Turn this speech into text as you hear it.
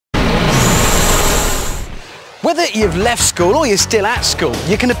Whether you've left school or you're still at school,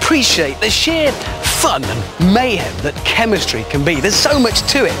 you can appreciate the sheer fun and mayhem that chemistry can be. There's so much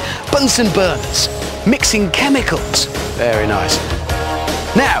to it. Bunsen burners, mixing chemicals. Very nice.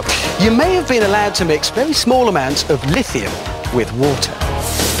 Now, you may have been allowed to mix very small amounts of lithium with water.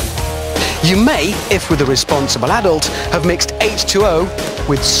 You may, if with a responsible adult, have mixed H2O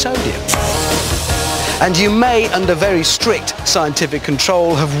with sodium. And you may, under very strict scientific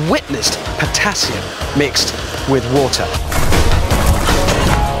control, have witnessed potassium mixed with water.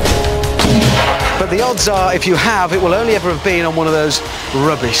 But the odds are, if you have, it will only ever have been on one of those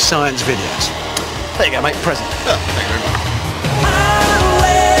rubbish science videos. There you go, mate, present. Oh, thank you very much.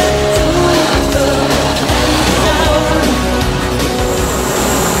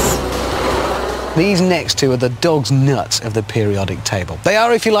 These next two are the dog's nuts of the periodic table. They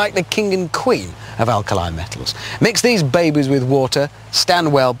are, if you like, the king and queen of alkali metals. Mix these babies with water,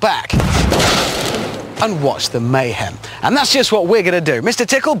 stand well back, and watch the mayhem. And that's just what we're going to do. Mr.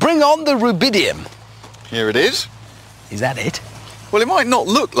 Tickle, bring on the rubidium. Here it is. Is that it? Well, it might not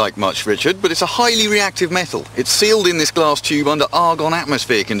look like much, Richard, but it's a highly reactive metal. It's sealed in this glass tube under argon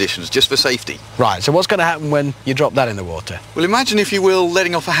atmosphere conditions, just for safety. Right, so what's going to happen when you drop that in the water? Well, imagine, if you will,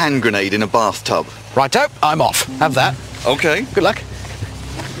 letting off a hand grenade in a bathtub. Righto, I'm off. Have that. OK. Good luck.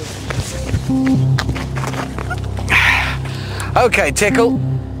 OK, Tickle.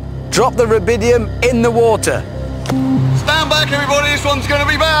 Drop the rubidium in the water. Stand back, everybody. This one's going to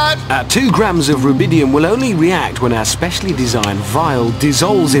be bad. 2 grams of rubidium will only react when our specially designed vial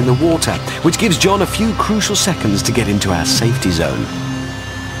dissolves in the water, which gives John a few crucial seconds to get into our safety zone.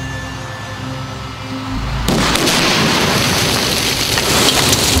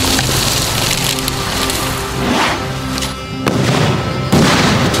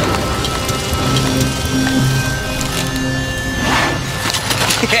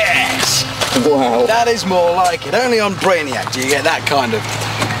 Yes! Wow. That is more like it. Only on Braniac do you get that kind of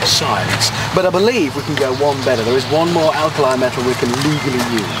science. But I believe we can go one better. There is one more alkali metal we can legally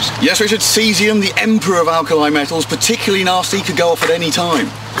use. Yes, Richard, cesium, the emperor of alkali metals, particularly nasty, could go off at any time.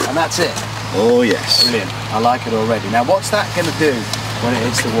 And that's it. Oh, yes. Brilliant. I like it already. Now, what's that going to do when it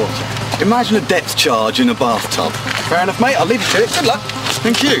hits the water? Imagine a depth charge in a bathtub. Fair enough, mate. I'll leave you to it. Good luck.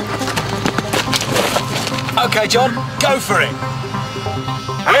 Thank you. OK, John, go for it.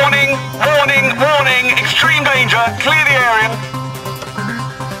 Warning, warning, warning, extreme danger, clear the area.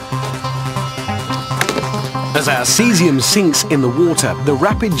 As our cesium sinks in the water, the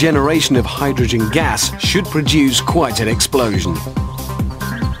rapid generation of hydrogen gas should produce quite an explosion.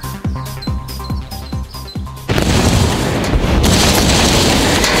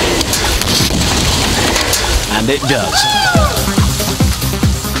 And it does.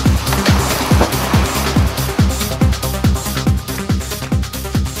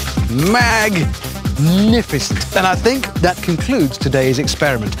 Magnificent. And I think that concludes today's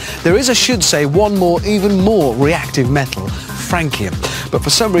experiment. There is, I should say, one more, even more reactive metal, francium. But for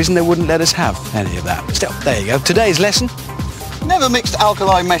some reason they wouldn't let us have any of that. Still, there you go. Today's lesson. Never mixed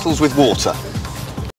alkali metals with water.